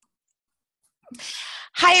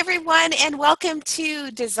Hi, everyone, and welcome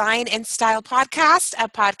to Design and Style Podcast, a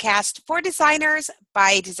podcast for designers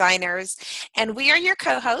by designers. And we are your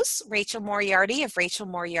co-hosts, Rachel Moriarty of Rachel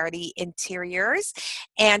Moriarty Interiors.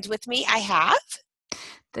 And with me, I have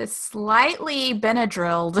this slightly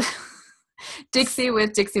Benadrylled Dixie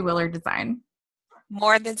with Dixie Willard Design.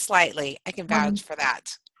 More than slightly. I can vouch for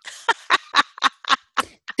that.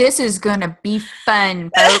 This is going to be fun,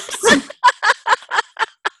 folks.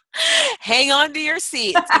 Hang on to your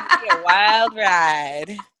seat. It's going to be a wild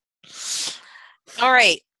ride. All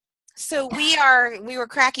right. So we were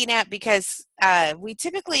cracking up because we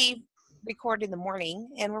typically record in the morning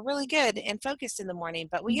and we're really good and focused in the morning,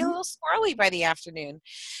 but we get a little squirrely by the afternoon.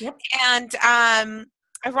 Yep. And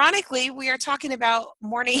ironically, we are talking about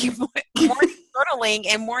morning journaling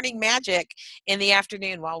and morning magic in the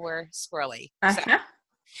afternoon while we're squirrely.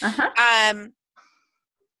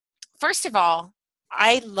 First of all,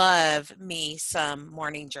 I love me some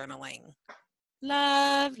morning journaling.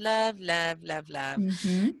 Love. And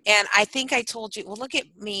I think I told you, well, look at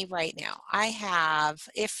me right now. I have,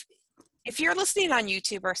 if you're listening on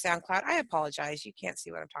YouTube or SoundCloud, I apologize. You can't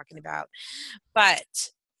see what I'm talking about. But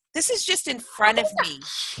this is just in front of me.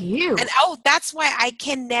 Cute. And that's why I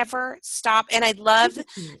can never stop. And I love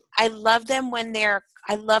them when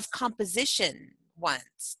I love composition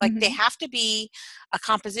ones. Like they have to be a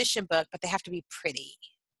composition book, but they have to be pretty.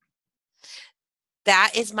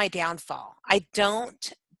 That is my downfall. I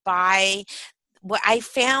don't buy what I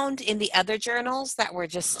found in the other journals that were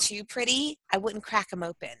just too pretty. I wouldn't crack them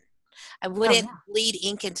open. I wouldn't bleed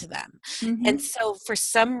ink into them. And so for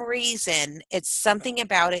some reason, it's something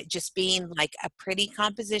about it just being like a pretty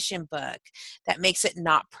composition book that makes it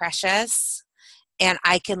not precious. And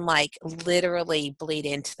I can like literally bleed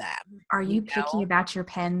into them. Are you picky about your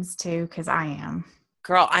pens too? Because I am.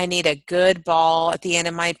 Girl, I need a good ball at the end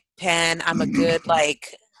of my pen. I'm a good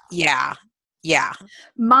yeah.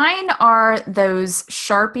 Mine are those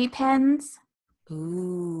Sharpie pens.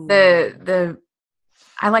 Ooh.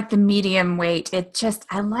 I like the medium weight. I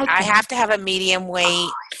have to have a medium weight.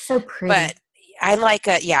 Oh, it's so pretty. But I like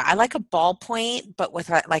a ballpoint, but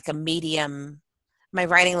with like a medium. My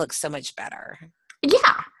writing looks so much better.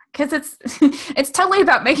 Yeah, because it's totally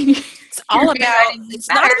about making you. It's all about. It's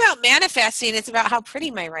not about manifesting. It's about how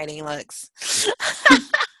pretty my writing looks.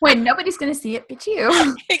 When nobody's going to see it but you.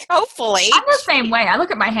 Hopefully. I'm the same way. I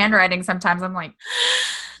look at my handwriting sometimes. I'm like,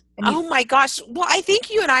 oh my gosh. Well, I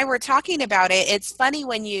think you and I were talking about it. It's funny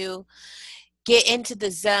when you get into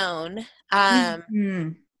the zone.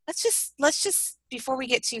 Let's just before we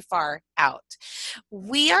get too far out,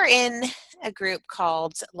 we are in a group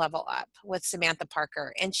called Level Up with Samantha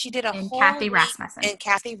Parker, and she did Kathy Rasmussen. And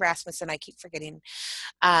Kathy Rasmussen, I keep forgetting.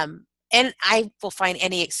 And I will find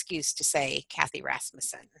any excuse to say Kathy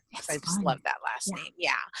Rasmussen because I just love that last name.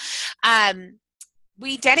 Yeah.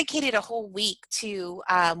 We dedicated a whole week to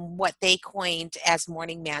what they coined as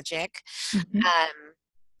morning magic.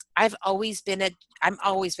 I'm always been a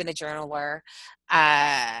journaler,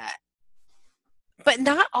 but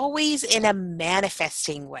not always in a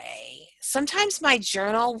manifesting way. Sometimes my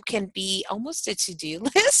journal can be almost a to-do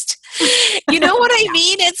list. You know what I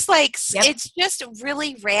mean? It's like, It's just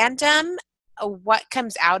really random what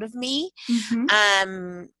comes out of me.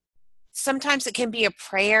 Sometimes it can be a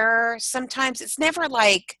prayer. Sometimes it's never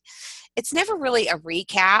really a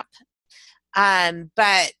recap.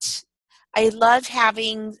 But I love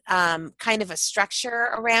having kind of a structure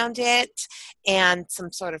around it and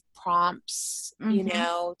some sort of prompts,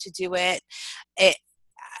 to do it.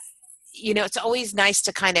 It's always nice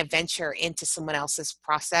to kind of venture into someone else's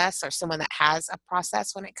process or someone that has a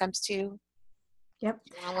process when it comes to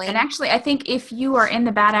journaling. And actually, I think if you are in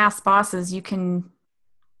the Badass Bosses, you can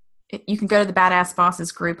go to the Badass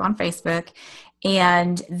Bosses group on Facebook,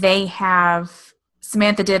 and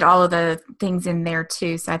Samantha did all of the things in there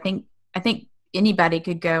too. So I think anybody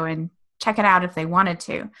could go and check it out if they wanted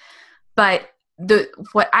to. But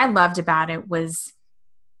what I loved about it was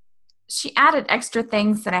she added extra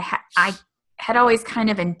things that I had always kind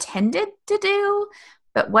of intended to do,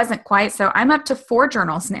 but wasn't quite. So I'm up to 4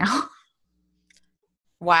 journals now.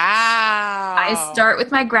 Wow. I start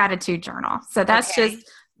with my gratitude journal. So that's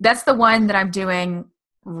the one that I'm doing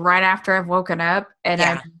right after I've woken up.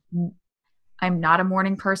 And I'm not a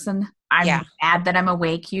morning person. I'm mad that I'm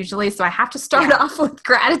awake usually. So I have to start off with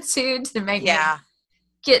gratitude to make me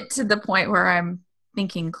get to the point where I'm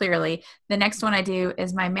thinking clearly. The next one I do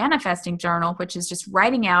is my manifesting journal, which is just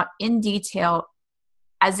writing out in detail,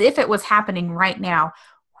 as if it was happening right now,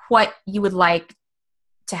 what you would like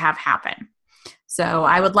to have happen. So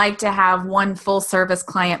I would like to have one full service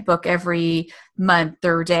client book every month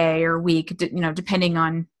or day or week, depending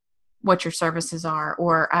on what your services are.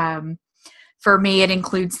 Or for me, it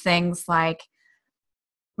includes things like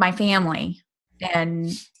my family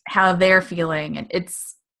and how they're feeling. And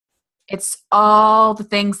it's all the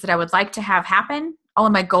things that I would like to have happen, all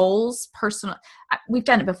of my goals, personal. We've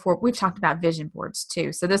done it before. We've talked about vision boards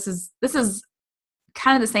too. So this is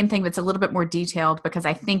kind of the same thing, but it's a little bit more detailed because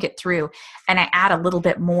I think it through and I add a little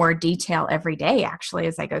bit more detail every day. Actually,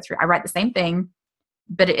 as I go through, I write the same thing,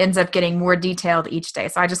 but it ends up getting more detailed each day.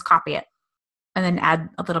 So I just copy it and then add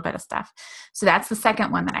a little bit of stuff. So that's the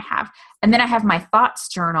second one that I have. And then I have my thoughts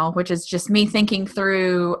journal, which is just me thinking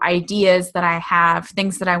through ideas that I have,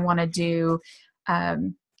 things that I want to do.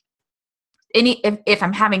 If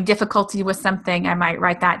I'm having difficulty with something, I might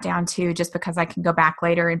write that down too, just because I can go back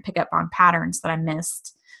later and pick up on patterns that I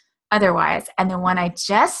missed otherwise. And the one I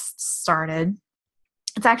just started,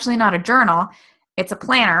 it's actually not a journal. It's a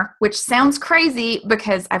planner, which sounds crazy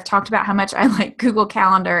because I've talked about how much I like Google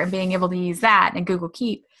Calendar and being able to use that and Google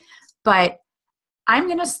Keep. But I'm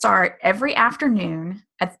going to start every afternoon,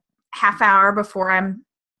 a half hour before I'm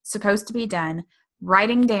supposed to be done,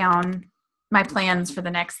 writing down my plans for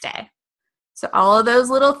the next day. So all of those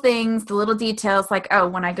little things, the little details like, oh,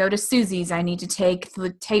 when I go to Susie's, I need to take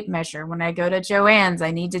the tape measure. When I go to Joann's,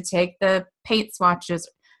 I need to take the paint swatches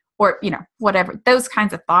or, whatever, those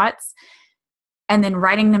kinds of thoughts. And then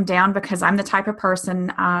writing them down because I'm the type of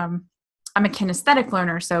person, I'm a kinesthetic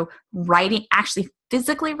learner. So actually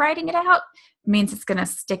physically writing it out means it's going to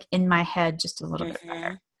stick in my head just a little bit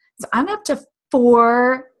better. So I'm up to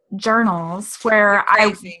 4 journals where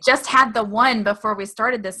I just had the one before we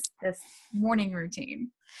started this morning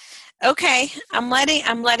routine. Okay. I'm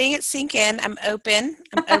letting it sink in. I'm open.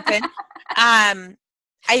 I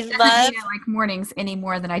like mornings any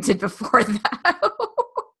more than I did before that.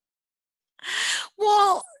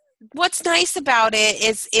 Well, what's nice about it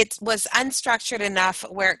is it was unstructured enough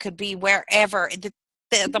where it could be wherever.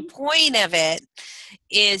 The point of it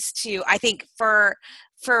is to, I think, for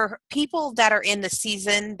people that are in the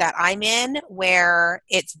season that I'm in, where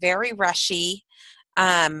it's very rushy,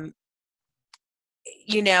 it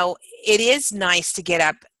is nice to get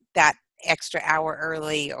up that extra hour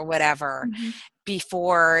early or whatever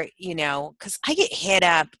before, because I get hit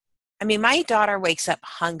up. I mean, my daughter wakes up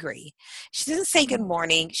hungry. She doesn't say good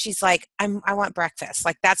morning. She's like, I want breakfast.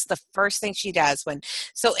 Like, that's the first thing she does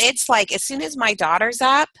so it's like, as soon as my daughter's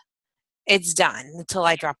up, it's done until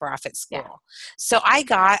I drop her off at school. Yeah. So I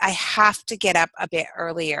have to get up a bit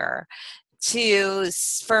earlier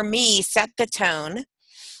for me, set the tone,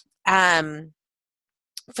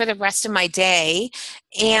 for the rest of my day.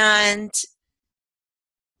 And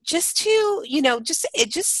just to,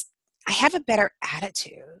 I have a better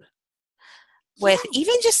attitude with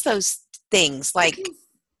even just those things like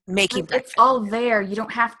making breakfast. It's all there. You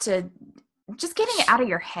don't have to, just getting it out of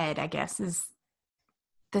your head, I guess, is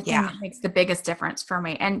the thing that makes the biggest difference for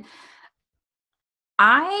me. And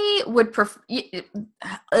I would prefer,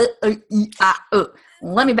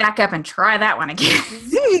 let me back up and try that one again.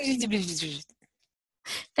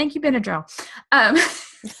 Thank you, Benadryl. The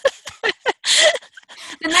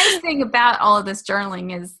nice thing about all of this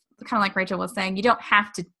journaling is kind of like Rachel was saying, you don't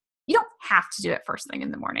have to do it first thing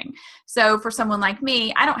in the morning. So for someone like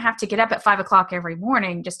me, I don't have to get up at 5:00 every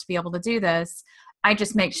morning just to be able to do this. I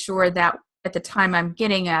just make sure that at the time I'm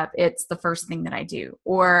getting up, it's the first thing that I do.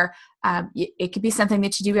 Or it could be something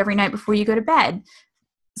that you do every night before you go to bed.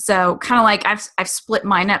 So kind of like I've split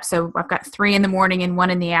mine up. So I've got 3 in the morning and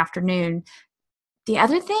 1 in the afternoon. The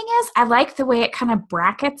other thing is I like the way it kind of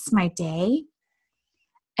brackets my day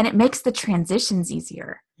and it makes the transitions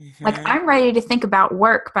easier. Mm-hmm. Like I'm ready to think about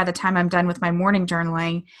work by the time I'm done with my morning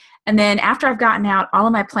journaling. And then after I've gotten out all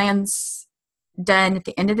of my plans done at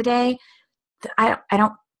the end of the day, I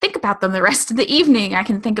don't think about them the rest of the evening. I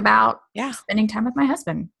can think about spending time with my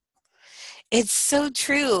husband. It's so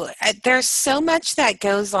true. There's so much that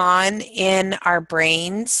goes on in our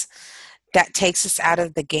brains that takes us out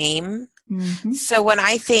of the game. Mm-hmm. So when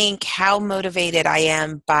I think how motivated I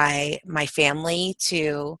am by my family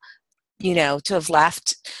to have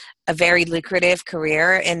left a very lucrative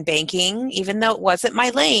career in banking, even though it wasn't my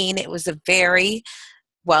lane, it was a very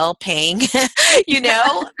well-paying,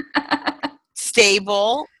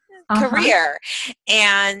 stable career.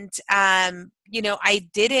 And, I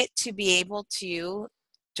did it to be able to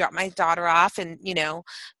drop my daughter off and,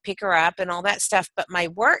 pick her up and all that stuff. But my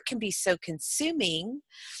work can be so consuming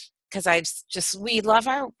because we love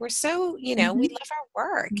our work. Mm-hmm.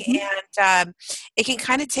 And it can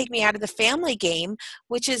kind of take me out of the family game,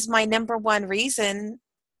 which is my number one reason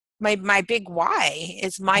my big why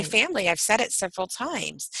is my family. I've said it several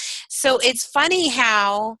times. So it's funny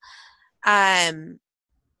how,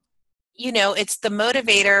 it's the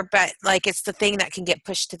motivator, but like it's the thing that can get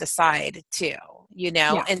pushed to the side too,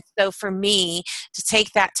 Yeah. And so for me to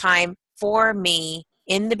take that time for me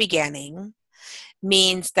in the beginning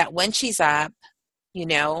means that when she's up,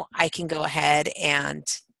 I can go ahead and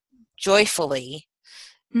joyfully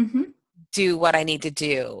do what I need to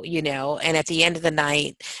do, and at the end of the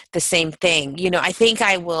night, the same thing. I think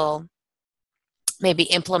I will maybe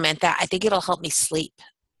implement that. I think it'll help me sleep.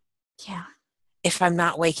 Yeah. If I'm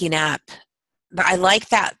not waking up. But I like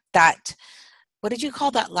that, what did you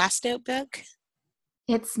call that last notebook?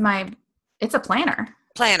 It's a planner.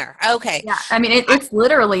 Planner. Okay. Yeah. I mean, it's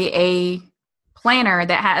literally a planner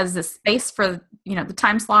that has a space for, the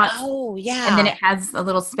time slots. Oh, yeah. And then it has a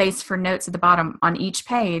little space for notes at the bottom on each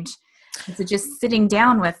page. And so just sitting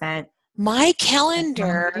down with it. My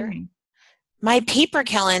calendar, my paper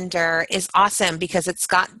calendar is awesome because it's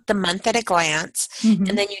got the month at a glance, and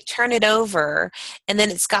then you turn it over, and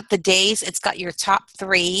then it's got the days, it's got your top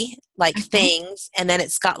 3 things, and then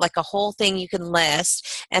it's got like a whole thing you can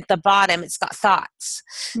list. At the bottom, it's got thoughts.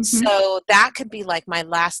 So that could be like my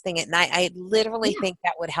last thing at night. I literally think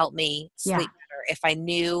that would help me sleep better if I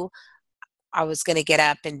knew I was going to get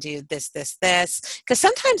up and do this, because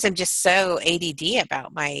sometimes I'm just so ADD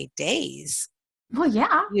about my days. Well,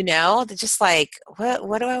 yeah. They're just like,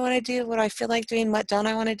 what do I want to do? What do I feel like doing? What don't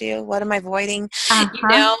I want to do? What am I avoiding?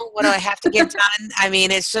 What do I have to get done? I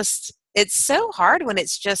mean, it's so hard when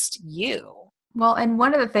it's just you. Well, and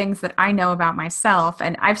one of the things that I know about myself,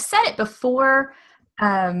 and I've said it before,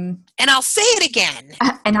 and I'll say it again.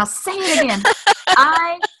 I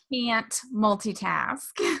can't multitask.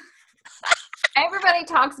 Everybody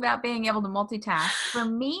talks about being able to multitask. For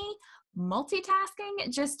me, multitasking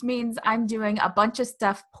just means I'm doing a bunch of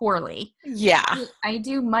stuff poorly. Yeah. I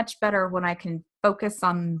do much better when I can focus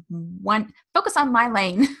on my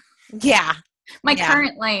lane. Yeah. My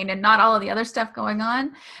current lane and not all of the other stuff going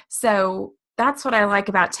on. So that's what I like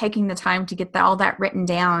about taking the time to get all that written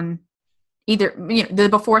down, either the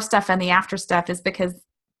before stuff and the after stuff, is because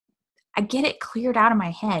I get it cleared out of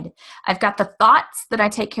my head. I've got the thoughts that I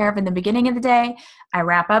take care of in the beginning of the day. I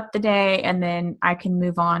wrap up the day, and then I can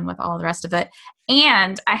move on with all the rest of it.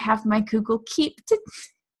 And I have my Google Keep to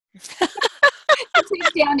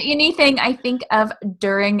take down anything I think of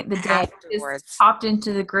during the day. Just popped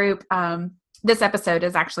into the group. This episode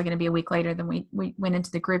is actually going to be a week later than we went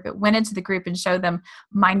into the group. It went into the group and showed them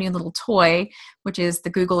my new little toy, which is the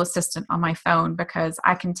Google Assistant on my phone, because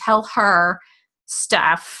I can tell her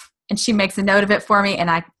stuff and she makes a note of it for me, and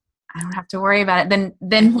I don't have to worry about it.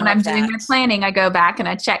 Then when I'm doing my planning, I go back and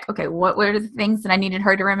I check, okay, what were the things that I needed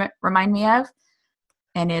her to remind me of?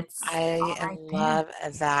 And I love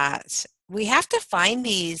that. We have to find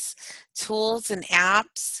these tools and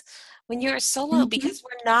apps when you're a solo, because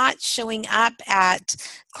we're not showing up at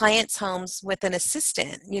clients' homes with an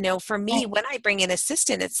assistant. For me, when I bring an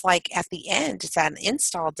assistant, it's like at the end, it's an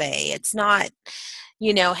install day. It's not,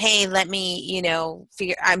 hey, let me,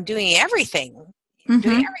 figure, I'm doing everything. I'm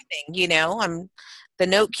the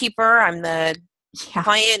note keeper. I'm the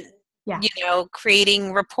client,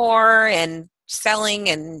 creating rapport and selling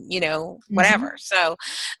and whatever. So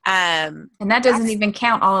and that doesn't even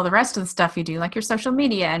count all of the rest of the stuff you do, like your social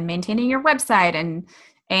media and maintaining your website and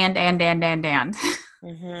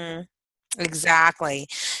exactly.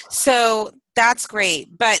 So that's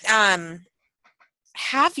great. But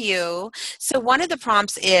so one of the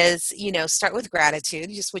prompts is, start with gratitude,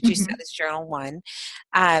 just what you said is journal 1.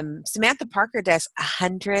 Samantha Parker does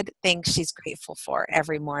 100 things she's grateful for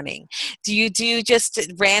every morning. Do you do just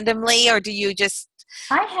randomly, or do you just?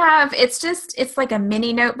 It's like a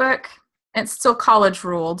mini notebook. It's still college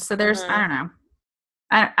ruled. So there's, I don't know.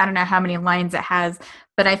 I don't know how many lines it has,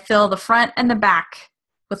 but I fill the front and the back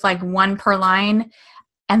with like 1 per line.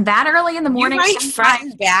 And that early in the morning, you write front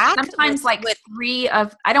and back? Sometimes with 3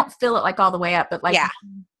 of, I don't fill it like all the way up, but like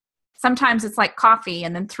sometimes it's like coffee,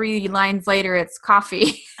 and then 3 lines later it's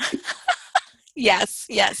coffee. Yes.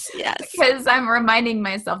 Because I'm reminding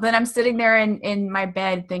myself. Then I'm sitting there in my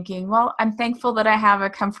bed thinking, well, I'm thankful that I have a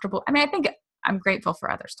comfortable, I think I'm grateful for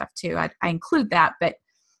other stuff too. I include that, but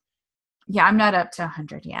yeah, I'm not up to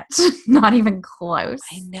 100 yet. Not even close.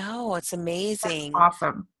 I know. It's amazing. That's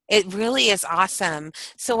awesome. It really is awesome.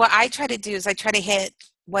 So what I try to do is I try to hit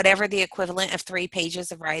whatever the equivalent of 3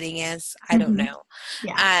 pages of writing is. I don't know.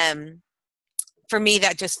 Yeah. For me,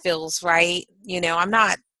 that just feels right. I'm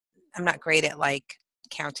not great at like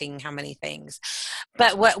counting how many things,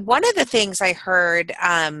 but one of the things I heard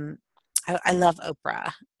I love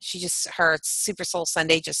Oprah. Her Super Soul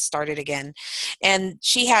Sunday just started again. And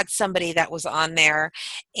she had somebody that was on there.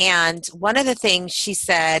 And one of the things she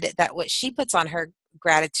said that what she puts on her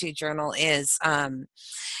gratitude journal is,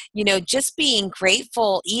 just being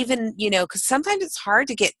grateful, even, because sometimes it's hard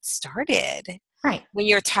to get started. Right. When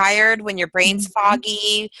you're tired, when your brain's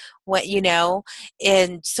foggy,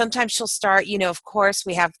 and sometimes she'll start, of course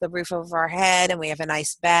we have the roof over our head and we have a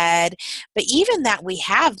nice bed, but even that we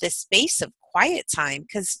have this space of quiet time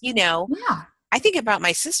because, Yeah. I think about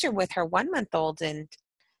my sister with her 1-month-old and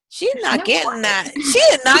she did There's not no getting quiet. that. She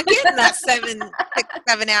did not getting that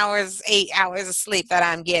 7 hours, 8 hours of sleep that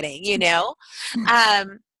I'm getting,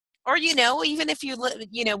 or even if you live,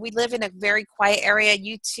 we live in a very quiet area,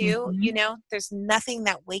 you too, there's nothing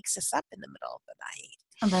that wakes us up in the middle of the night.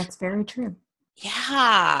 Oh, that's very true.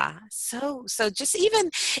 Yeah. So just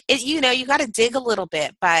even it, you got to dig a little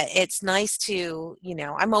bit, but it's nice to,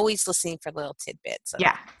 I'm always listening for little tidbits of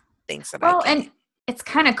things that I can. And it's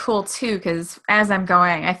kind of cool too, because as I'm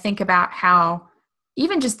going, I think about how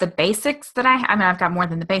even just the basics that I mean, I've got more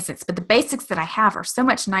than the basics, but the basics that I have are so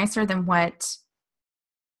much nicer than what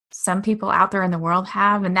some people out there in the world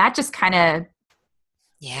have. And that just kind of,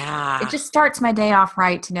 it just starts my day off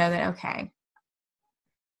right to know that, okay,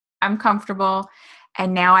 I'm comfortable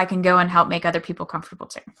and now I can go and help make other people comfortable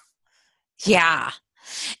too. Yeah.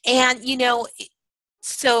 And,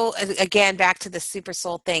 so again, back to the Super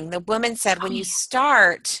Soul thing, the woman said, when you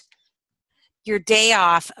start your day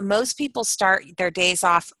off, most people start their days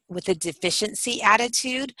off with a deficiency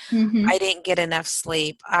attitude. I didn't get enough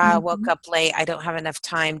sleep. I woke up late. I don't have enough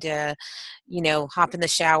time to, hop in the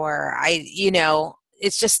shower.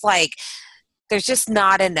 It's just like, there's just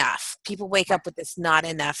not enough. People wake up with this not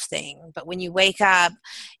enough thing. But when you wake up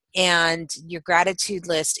and your gratitude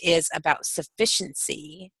list is about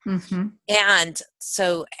sufficiency, and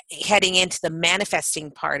so heading into the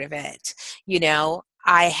manifesting part of it,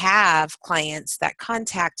 I have clients that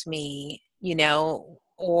contact me,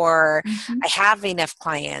 or I have enough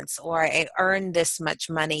clients, or I earn this much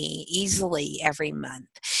money easily every month.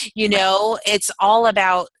 It's all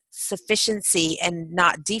about sufficiency and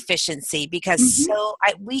not deficiency, because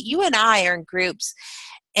you and I are in groups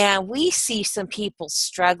and we see some people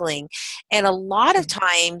struggling, and a lot of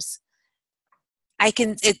times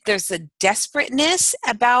there's a desperateness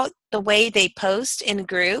about the way they post in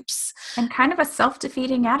groups, and kind of a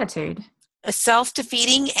self-defeating attitude. A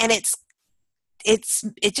self-defeating, and it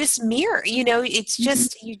just mirror, it's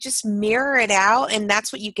just you just mirror it out, and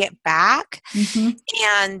that's what you get back.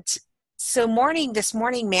 And so this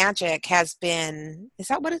morning magic has been, is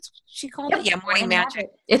that what she called it? Yeah, morning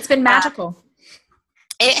magic. It's been magical.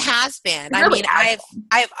 It has been. Really,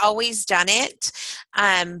 I've always done it,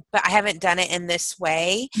 but I haven't done it in this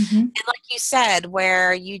way. And like you said,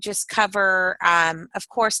 where you just cover, of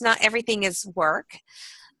course, not everything is work,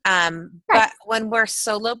 but when we're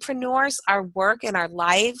solopreneurs, our work and our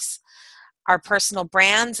lives, our personal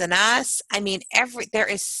brands and us, there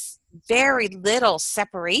is very little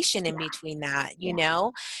separation in between that,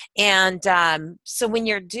 and so when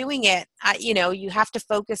you're doing it, you have to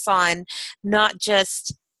focus on not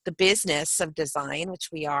just the business of design, which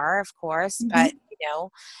we are, of course, but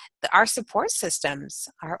our support systems,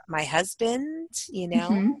 my husband,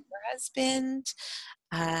 your husband,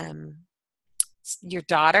 your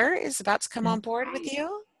daughter is about to come on board with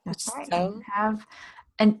you. That's right. So have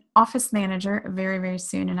an office manager very, very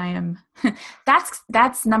soon, and I am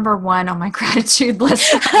that's number one on my gratitude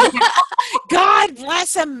list. God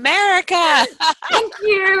bless America. Thank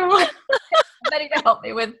you. Somebody to help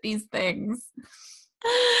me with these things.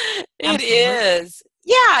 It is.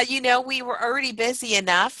 Yeah, we were already busy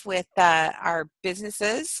enough with our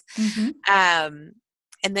businesses, and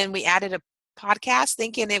then we added a podcast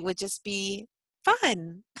thinking it would just be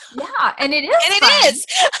fun. Yeah, and it is. And it is.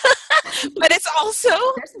 But it's also,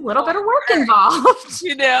 there's a little bit of work involved.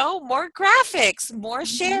 More graphics, more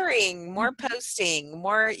sharing, more posting,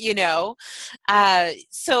 more,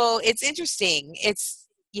 so it's interesting. It's,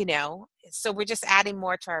 so we're just adding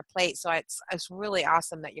more to our plate. So it's really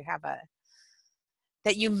awesome that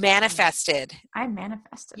that you manifested. I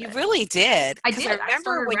manifested You really did. I did. I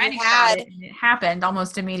remember when you it happened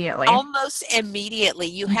almost immediately.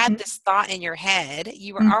 You had this thought in your head.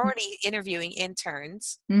 You were already interviewing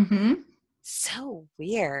interns. So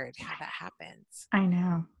weird how that happens. I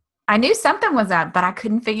know. I knew something was up, but I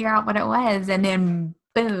couldn't figure out what it was. And then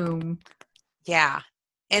boom. Yeah.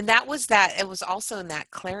 And it was also in that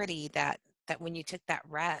clarity that when you took that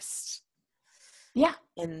rest, Yeah.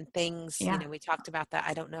 and things, Yeah. we talked about that.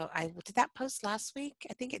 I don't know. Did that post last week?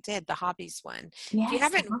 I think it did, the hobbies one. If you Yes.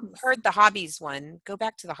 haven't heard the hobbies one, go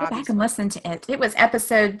back to the Go back hobbies and one. listen to it. It was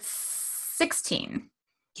episode 16.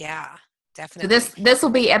 Yeah, So definitely. this will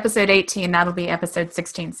be episode 18. That'll be episode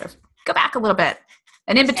 16. So go back a little bit.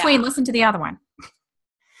 And in between, listen to the other one.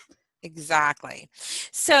 Exactly.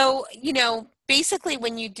 So, basically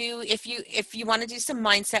when you do, if you want to do some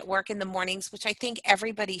mindset work in the mornings, which I think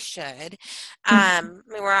everybody should, I mean,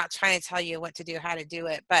 we're not trying to tell you what to do, how to do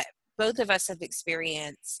it, but both of us have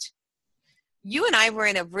experienced, you and I were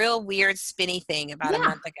in a real weird spinny thing about a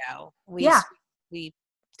month ago. We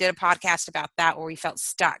did a podcast about that where we felt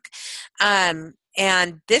stuck. And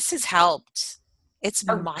this has helped. It's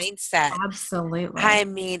mindset. Absolutely. I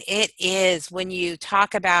mean, it is when you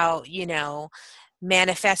talk about,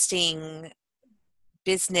 manifesting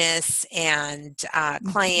business and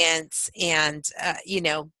clients and,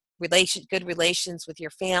 good relations with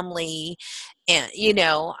your family. And,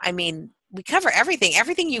 I mean, we cover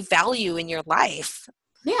everything you value in your life.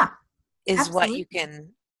 Yeah. Is absolutely.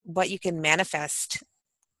 what you can manifest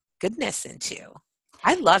goodness into.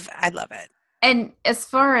 I love it. And as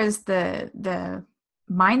far as the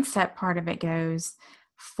mindset part of it goes,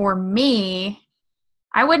 for me,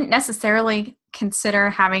 I wouldn't necessarily consider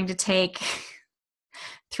having to take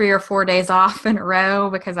 3 or 4 days off in a row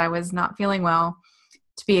because I was not feeling well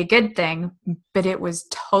to be a good thing, but it was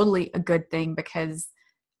totally a good thing because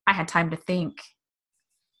I had time to think,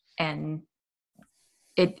 and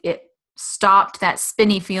it stopped that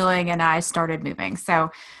spinny feeling and I started moving.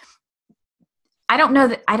 So I don't know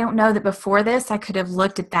that before this I could have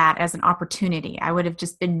looked at that as an opportunity. I would have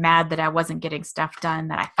just been mad that I wasn't getting stuff done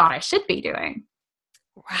that I thought I should be doing.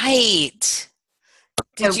 Right.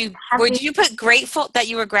 Did you put grateful that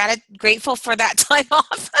you were grateful for that time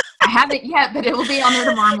off? I haven't yet, but it will be on there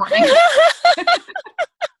tomorrow morning.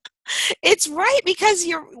 It's right, because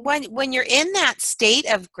when you're in that state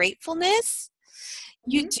of gratefulness,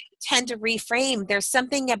 you do tend to reframe. There's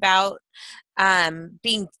something about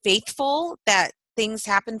being faithful that things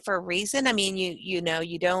happen for a reason. I mean, you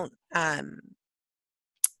don't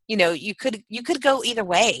you could go either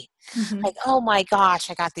way. Like, oh my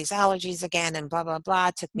gosh, I got these allergies again and blah blah blah,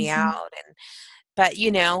 it took me out. But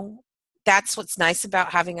that's what's nice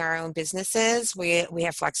about having our own businesses. We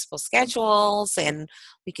have flexible schedules and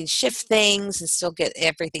we can shift things and still get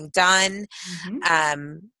everything done.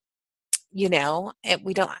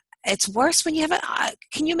 We don't. It's worse when you have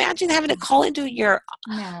can you imagine having to call into your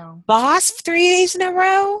boss 3 days in a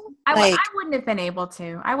row? I wouldn't have been able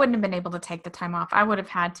to. I wouldn't have been able to take the time off. I would have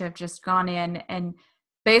had to have just gone in and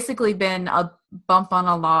basically been a bump on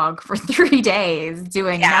a log for 3 days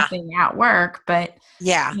doing nothing at work. But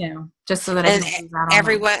just so that I didn't lose out on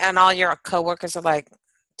everyone and all your coworkers are like,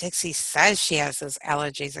 Dixie says she has those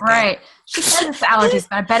allergies again. Right. She says it's allergies,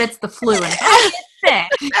 but I bet it's the flu. And if I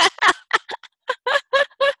get sick.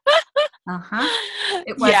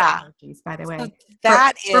 It was allergies, by the way.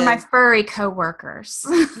 So for my furry coworkers.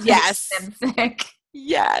 Yes. Sick.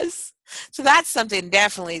 Yes. So that's something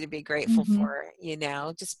definitely to be grateful for,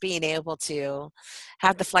 just being able to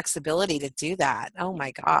have the flexibility to do that. Oh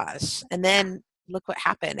my gosh. And then look what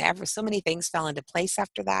happened. So many things fell into place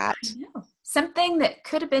after that. I know. Something that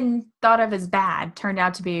could have been thought of as bad turned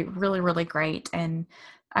out to be really, really great. And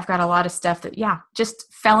I've got a lot of stuff that,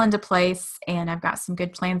 just fell into place, and I've got some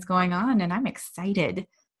good plans going on, and I'm excited.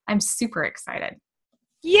 I'm super excited.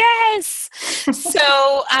 Yes.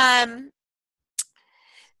 So,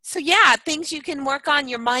 things you can work on: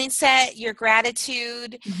 your mindset, your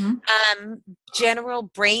gratitude, general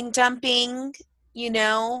brain dumping,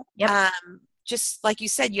 just like you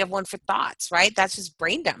said, you have one for thoughts, right? That's just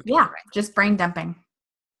brain dumping. Yeah, right? Just brain dumping.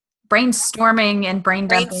 Brainstorming and brain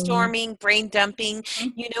dumping. Brain dumping.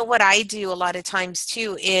 You know what I do a lot of times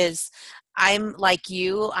too is I'm like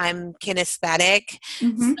you, I'm kinesthetic.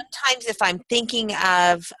 Sometimes if I'm thinking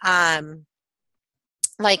of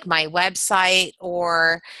like my website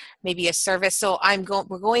or maybe a service, so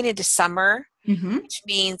we're going into summer, which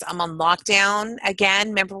means I'm on lockdown again.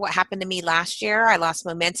 Remember what happened to me last year? I lost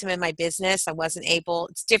momentum in my business. I wasn't able.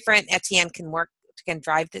 It's different. Etienne can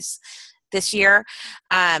drive this year.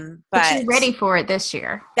 But you're ready for it this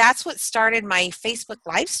year. That's what started my Facebook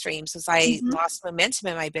live streams, was I lost momentum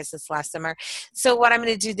in my business last summer. So what I'm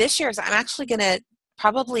going to do this year is I'm actually going to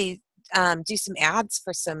probably do some ads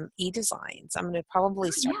for some e-designs. I'm going to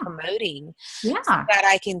probably start promoting so that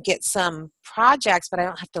I can get some projects, but I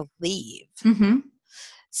don't have to leave.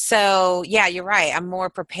 So you're right. I'm more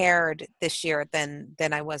prepared this year than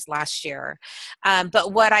I was last year.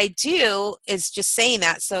 But what I do is just saying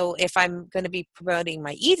that. So if I'm going to be promoting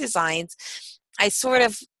my e-designs, I sort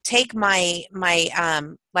of take my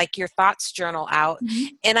like your thoughts journal out,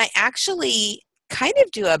 and I actually kind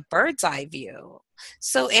of do a bird's eye view.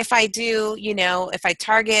 So if I do, if I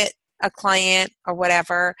target a client or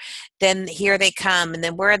whatever, then here they come, and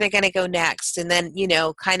then where are they going to go next? And then,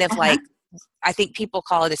 kind of like, I think people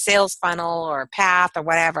call it a sales funnel or a path or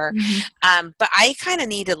whatever. But I kind of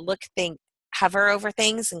need to hover over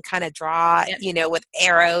things and kind of draw, with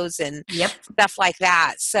arrows and stuff like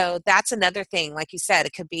that. So that's another thing. Like you said,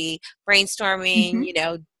 it could be brainstorming,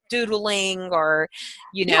 doodling or,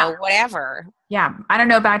 whatever. Yeah. I don't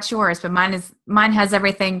know about yours, but mine has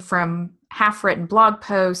everything from half-written blog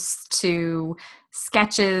posts to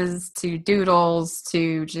sketches to doodles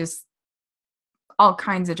to just all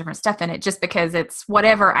kinds of different stuff in it, just because it's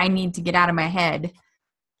whatever I need to get out of my head.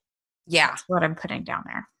 Yeah. That's what I'm putting down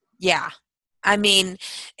there. Yeah. I mean,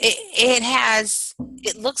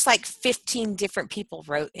 it looks like 15 different people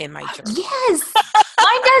wrote in my journal. Yes,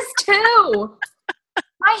 mine does too.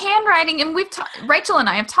 My handwriting, and Rachel and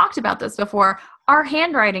I have talked about this before, our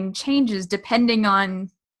handwriting changes depending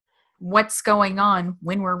on what's going on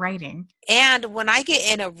when we're writing. And when I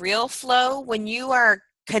get in a real flow, when you are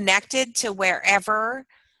connected to whatever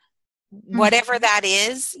that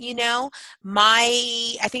is,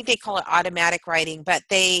 I think they call it automatic writing, but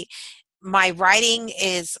my writing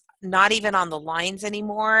is not even on the lines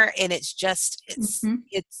anymore. And it's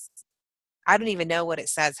I don't even know what it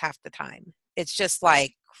says half the time. It's just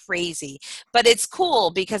like crazy, but it's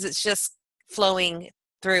cool because it's just flowing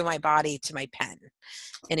through my body to my pen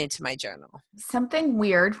and into my journal. Something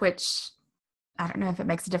weird, which I don't know if it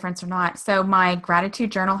makes a difference or not. So my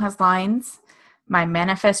gratitude journal has lines. My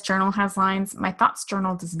manifest journal has lines. My thoughts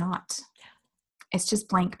journal does not. It's just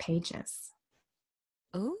blank pages.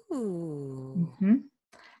 Ooh.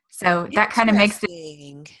 So that kind of makes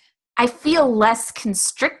it, I feel less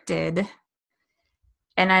constricted,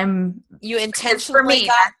 and you intentionally, for me,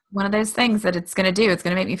 that's one of those things that it's going to do. It's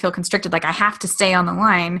going to make me feel constricted. Like I have to stay on the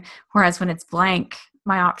line. Whereas when it's blank,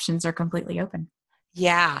 my options are completely open.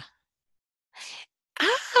 Yeah.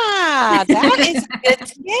 That is a good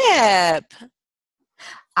tip.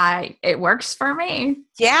 It works for me.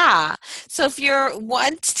 Yeah. So if you're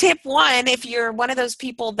if you're one of those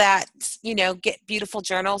people that, get beautiful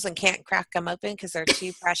journals and can't crack them open because they're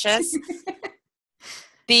too precious,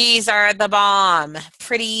 these are the bomb.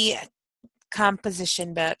 Pretty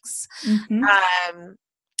composition books.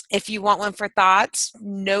 If you want one for thoughts,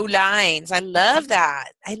 no lines. I love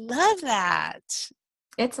that.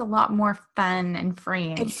 It's a lot more fun and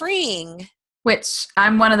freeing. Which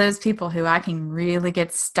I'm one of those people who I can really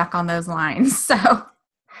get stuck on those lines. So,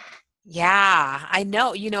 yeah, I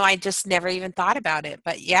know. I just never even thought about it.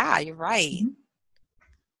 But yeah, you're right.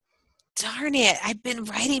 Darn it. I've been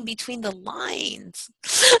writing between the lines.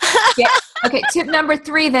 Yeah. Okay, tip number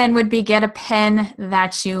 3 then would be get a pen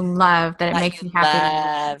that you love, that it makes you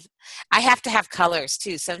happy. I have to have colors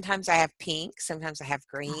too. Sometimes I have pink. Sometimes I have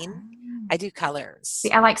green. I do colors.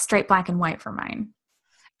 See, I like straight black and white for mine.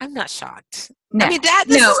 I'm not shocked. No. I mean,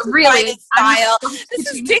 this is really style.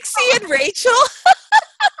 This is Dixie and Rachel.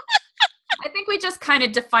 I think we just kind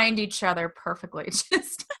of defined each other perfectly.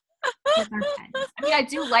 Just with our pens. I mean, I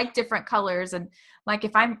do like different colors, and like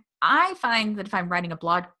I find that if I'm writing a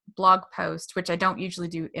blog post, which I don't usually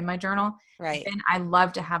do in my journal, right? Then I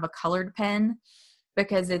love to have a colored pen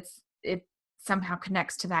because it somehow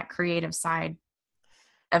connects to that creative side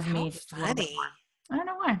of me. Funny. I don't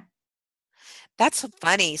know why. That's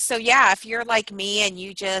funny. So yeah, if you're like me and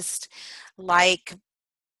you just like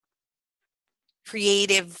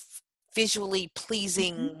creative, visually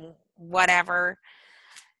pleasing, whatever,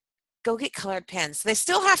 go get colored pens. They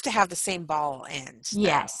still have to have the same ball end.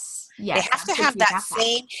 Yes. They have to have that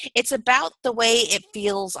same, it's about the way it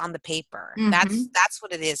feels on the paper. That's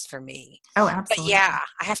what it is for me. Oh, absolutely. But yeah,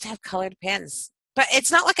 I have to have colored pens. But it's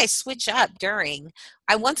not like I switch up during.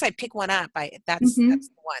 Once I pick one up, that's the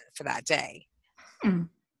one for that day.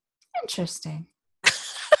 Interesting.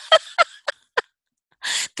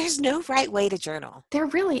 There's no right way to journal. There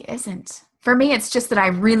really isn't. For me, it's just that I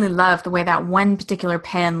really love the way that one particular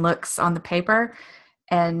pen looks on the paper,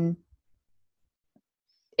 and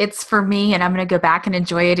it's for me, and I'm going to go back and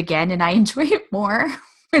enjoy it again, and I enjoy it more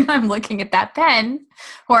when I'm looking at that pen,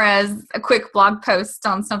 whereas a quick blog post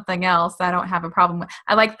on something else, I don't have a problem with.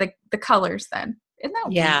 I like the colors then. Isn't that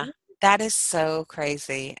weird? That is so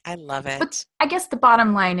crazy. I love it. But I guess the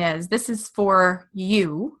bottom line is this is for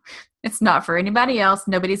you. It's not for anybody else.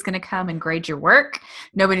 Nobody's going to come and grade your work.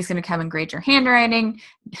 Nobody's going to come and grade your handwriting.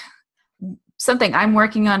 Something I'm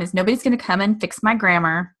working on is nobody's going to come and fix my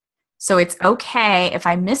grammar. So it's okay if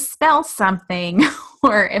I misspell something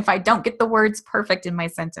or if I don't get the words perfect in my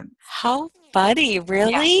sentence. How funny,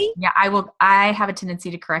 really? Yeah, I have a tendency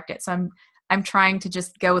to correct it. So I'm trying to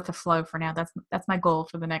just go with the flow for now. That's my goal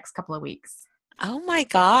for the next couple of weeks. Oh my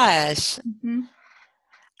gosh. Mm-hmm.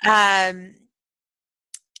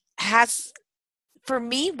 Has for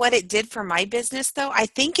me, what it did for my business though, I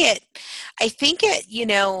think it,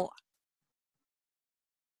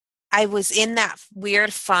 I was in that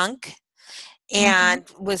weird funk and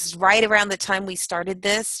was right around the time we started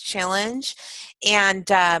this challenge. And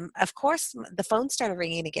of course, the phone started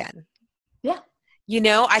ringing again. Yeah.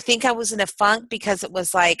 I think I was in a funk because it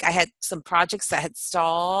was like I had some projects that had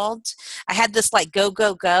stalled. I had this like go,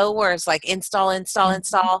 go, go where it's like install,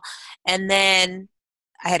 install. And then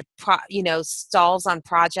I had, stalls on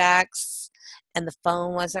projects and the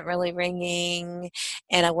phone wasn't really ringing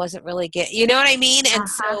and I wasn't really getting, you know what I mean? And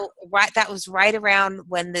so that was right around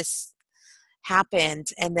when this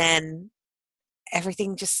happened. And then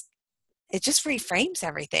everything it just reframes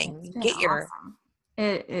everything. You get your, awesome.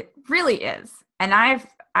 It really is. And I've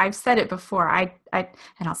said it before. And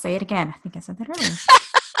I'll say it again. I think I said that earlier.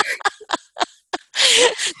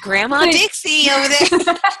 Grandma Dixie over there.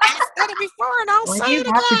 I said it before and I'll say it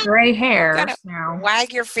again. You have the gray hair. You gotta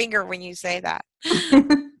wag your finger when you say that.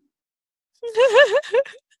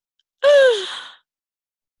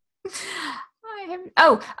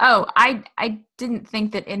 I didn't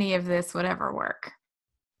think that any of this would ever work.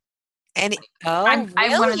 I'm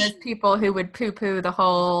one of those people who would poo-poo the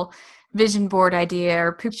whole vision board idea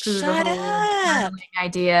or poo-poo the whole journaling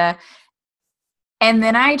idea. And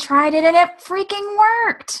then I tried it and it freaking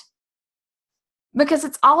worked. Because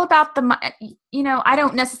it's all about I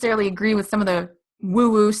don't necessarily agree with some of the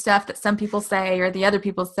woo-woo stuff that some people say or the other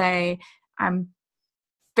people say. I'm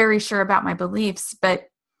very sure about my beliefs, but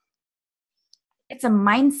it's a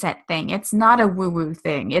mindset thing. It's not a woo-woo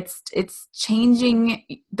thing. It's changing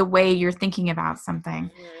the way you're thinking about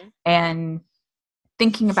something and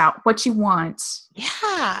thinking about what you want.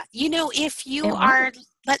 Yeah. If you are,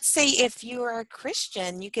 let's say if you are a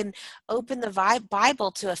Christian, you can open the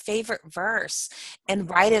Bible to a favorite verse and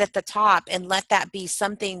write it at the top and let that be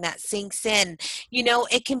something that sinks in.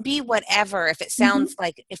 It can be whatever. If it sounds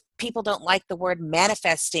like, if people don't like the word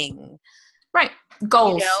manifesting. Right.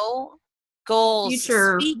 Goals. Goals.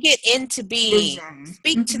 Future speak it into being. Vision.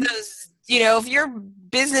 Speak to those, if your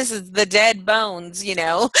business is the dead bones, you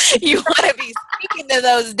want to be speaking to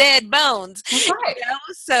those dead bones. That's right.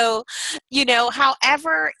 So,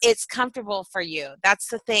 however it's comfortable for you. That's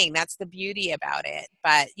the thing. That's the beauty about it.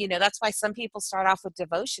 But, that's why some people start off with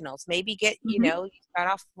devotionals. Maybe you start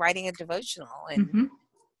off writing a devotional and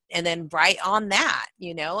then write on that,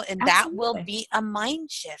 and Absolutely. that will be a mind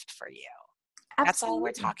shift for you. Absolutely. That's all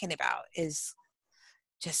we're talking about is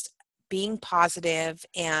just being positive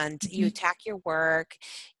and you attack your work,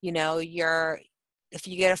 if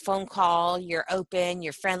you get a phone call, you're open,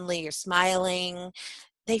 you're friendly, you're smiling.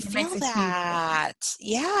 They feel that.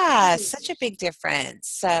 Yeah, such a big difference.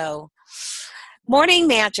 So morning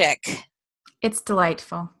magic. It's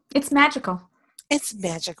delightful. It's magical. It's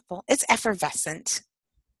magical. It's effervescent.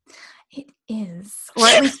 It is. Or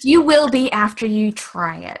at least you will be after you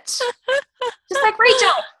try it. Just like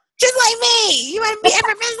Rachel. Just like me. You want to be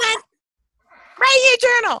effervescent? Write your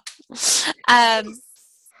journal.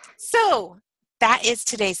 So that is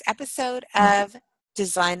today's episode of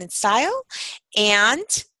Design and Style.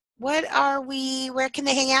 And where can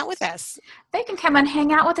they hang out with us? They can come and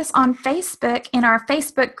hang out with us on Facebook in our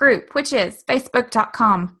Facebook group, which is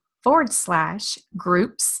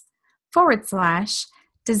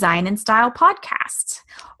facebook.com/groups/Design and Style Podcast.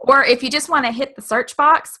 Or if you just want to hit the search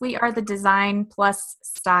box, we are the Design Plus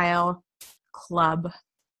Style Club.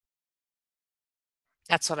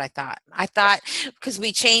 That's what I thought. I thought because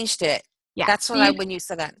we changed it. Yeah. That's what when you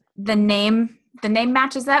said that. The name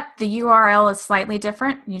matches up. The URL is slightly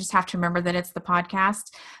different. You just have to remember that it's the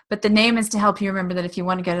podcast. But the name is to help you remember that if you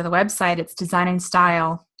want to go to the website, it's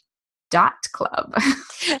designandstyle.club.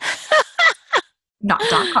 Not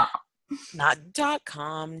 .com. Not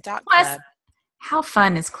 .com. Plus, .club. How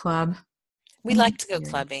fun is club? We like to go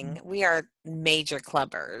clubbing. We are major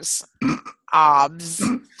clubbers. Obs.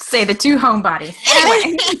 Say the two homebodies.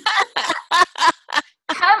 Anyway.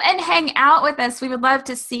 Come and hang out with us. We would love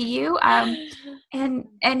to see you and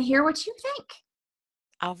hear what you think.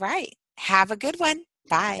 All right. Have a good one.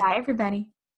 Bye. Bye, everybody.